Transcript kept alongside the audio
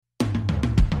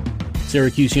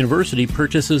Syracuse University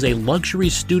purchases a luxury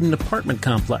student apartment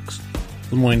complex.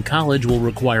 LeMoyne College will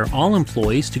require all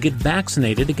employees to get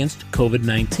vaccinated against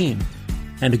COVID-19.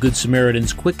 And a Good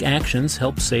Samaritan's quick actions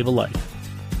help save a life.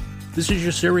 This is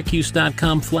your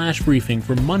Syracuse.com flash briefing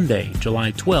for Monday,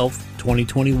 July 12th,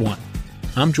 2021.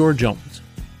 I'm George Jones.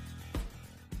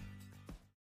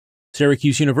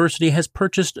 Syracuse University has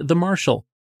purchased The Marshall,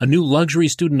 a new luxury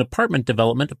student apartment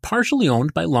development partially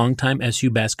owned by longtime SU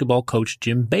basketball coach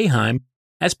Jim Boeheim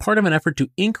as part of an effort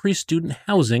to increase student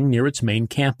housing near its main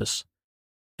campus.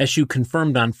 SU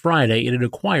confirmed on Friday it had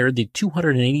acquired the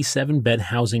 287-bed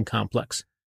housing complex.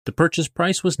 The purchase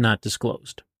price was not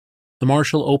disclosed. The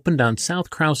Marshall opened on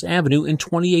South Krause Avenue in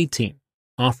 2018,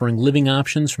 offering living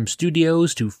options from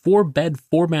studios to 4-bed,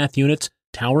 4-bath units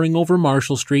towering over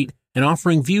Marshall Street and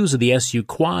offering views of the SU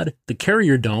Quad, the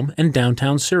Carrier Dome, and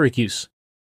downtown Syracuse.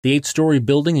 The 8-story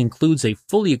building includes a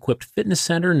fully equipped fitness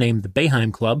center named the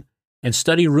Boeheim Club and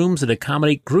study rooms that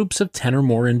accommodate groups of 10 or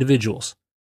more individuals.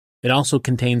 It also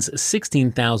contains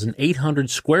 16,800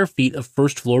 square feet of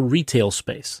first-floor retail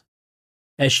space.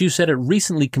 SU said it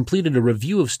recently completed a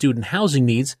review of student housing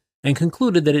needs and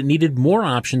concluded that it needed more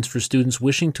options for students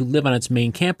wishing to live on its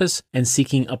main campus and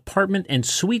seeking apartment and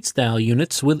suite-style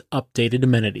units with updated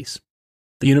amenities.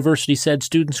 The university said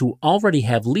students who already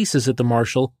have leases at the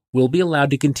Marshall will be allowed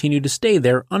to continue to stay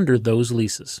there under those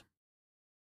leases.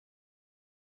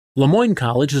 LeMoyne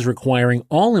College is requiring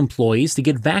all employees to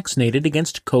get vaccinated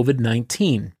against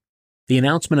COVID-19. The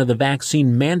announcement of the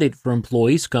vaccine mandate for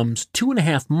employees comes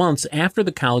 2.5 months after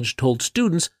the college told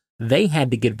students they had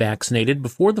to get vaccinated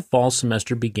before the fall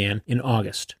semester began in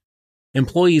August.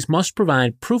 Employees must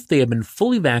provide proof they have been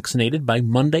fully vaccinated by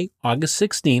Monday, August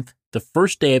 16th, the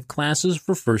first day of classes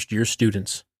for first-year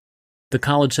students. The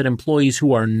college said employees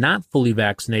who are not fully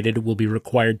vaccinated will be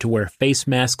required to wear face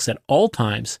masks at all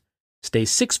times, stay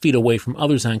 6 feet away from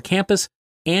others on campus,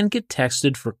 and get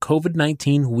tested for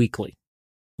COVID-19 weekly.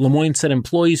 LeMoyne said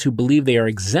employees who believe they are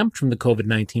exempt from the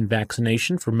COVID-19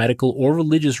 vaccination for medical or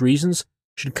religious reasons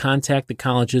should contact the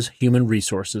college's Human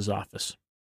Resources Office.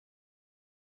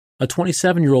 A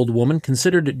 27-year-old woman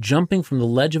considered jumping from the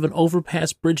ledge of an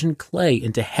overpass bridge in Clay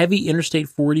into heavy Interstate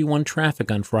 481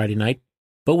 traffic on Friday night,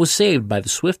 but was saved by the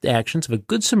swift actions of a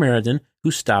Good Samaritan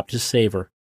who stopped to save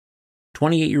her.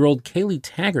 28-year-old Kaylee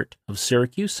Taggart of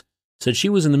Syracuse said she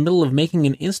was in the middle of making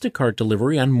an Instacart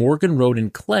delivery on Morgan Road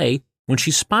in Clay when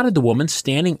she spotted the woman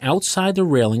standing outside the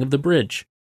railing of the bridge.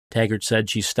 Taggart said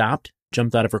she stopped,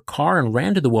 jumped out of her car, and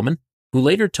ran to the woman, who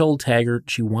later told Taggart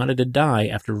she wanted to die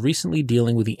after recently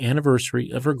dealing with the anniversary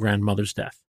of her grandmother's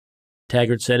death.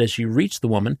 Taggart said as she reached the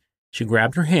woman, she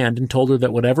grabbed her hand and told her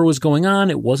that whatever was going on,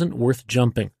 it wasn't worth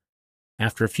jumping.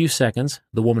 After a few seconds,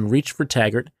 the woman reached for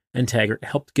Taggart, and Taggart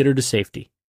helped get her to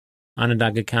safety.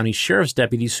 Onondaga County Sheriff's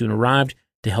deputies soon arrived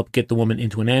to help get the woman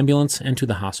into an ambulance and to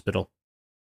the hospital.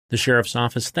 The sheriff's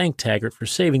office thanked Taggart for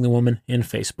saving the woman in a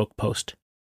Facebook post.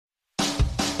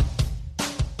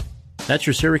 That's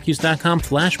your Syracuse.com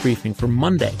flash briefing for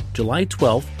Monday, July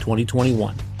 12th,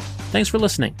 2021. Thanks for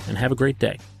listening and have a great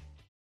day.